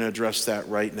 we're going to address that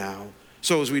right now.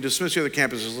 So as we dismiss the other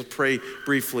campuses, let's pray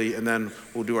briefly, and then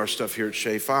we'll do our stuff here at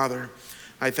Shea. Father,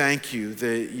 I thank you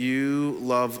that you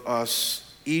love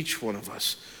us, each one of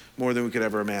us, more than we could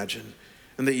ever imagine,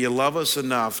 and that you love us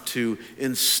enough to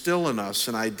instill in us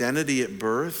an identity at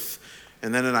birth,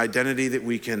 and then an identity that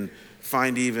we can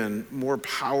find even more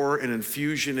power and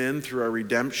infusion in through our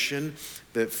redemption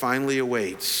that finally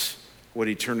awaits what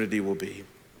eternity will be.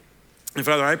 And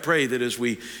Father, I pray that as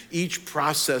we each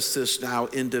process this now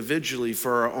individually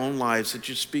for our own lives, that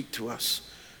you speak to us,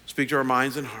 speak to our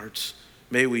minds and hearts.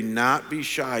 May we not be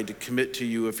shy to commit to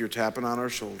you if you're tapping on our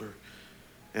shoulder.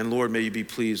 And Lord, may you be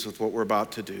pleased with what we're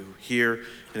about to do here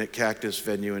and at Cactus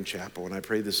Venue and Chapel. And I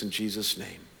pray this in Jesus'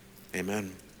 name.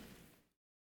 Amen.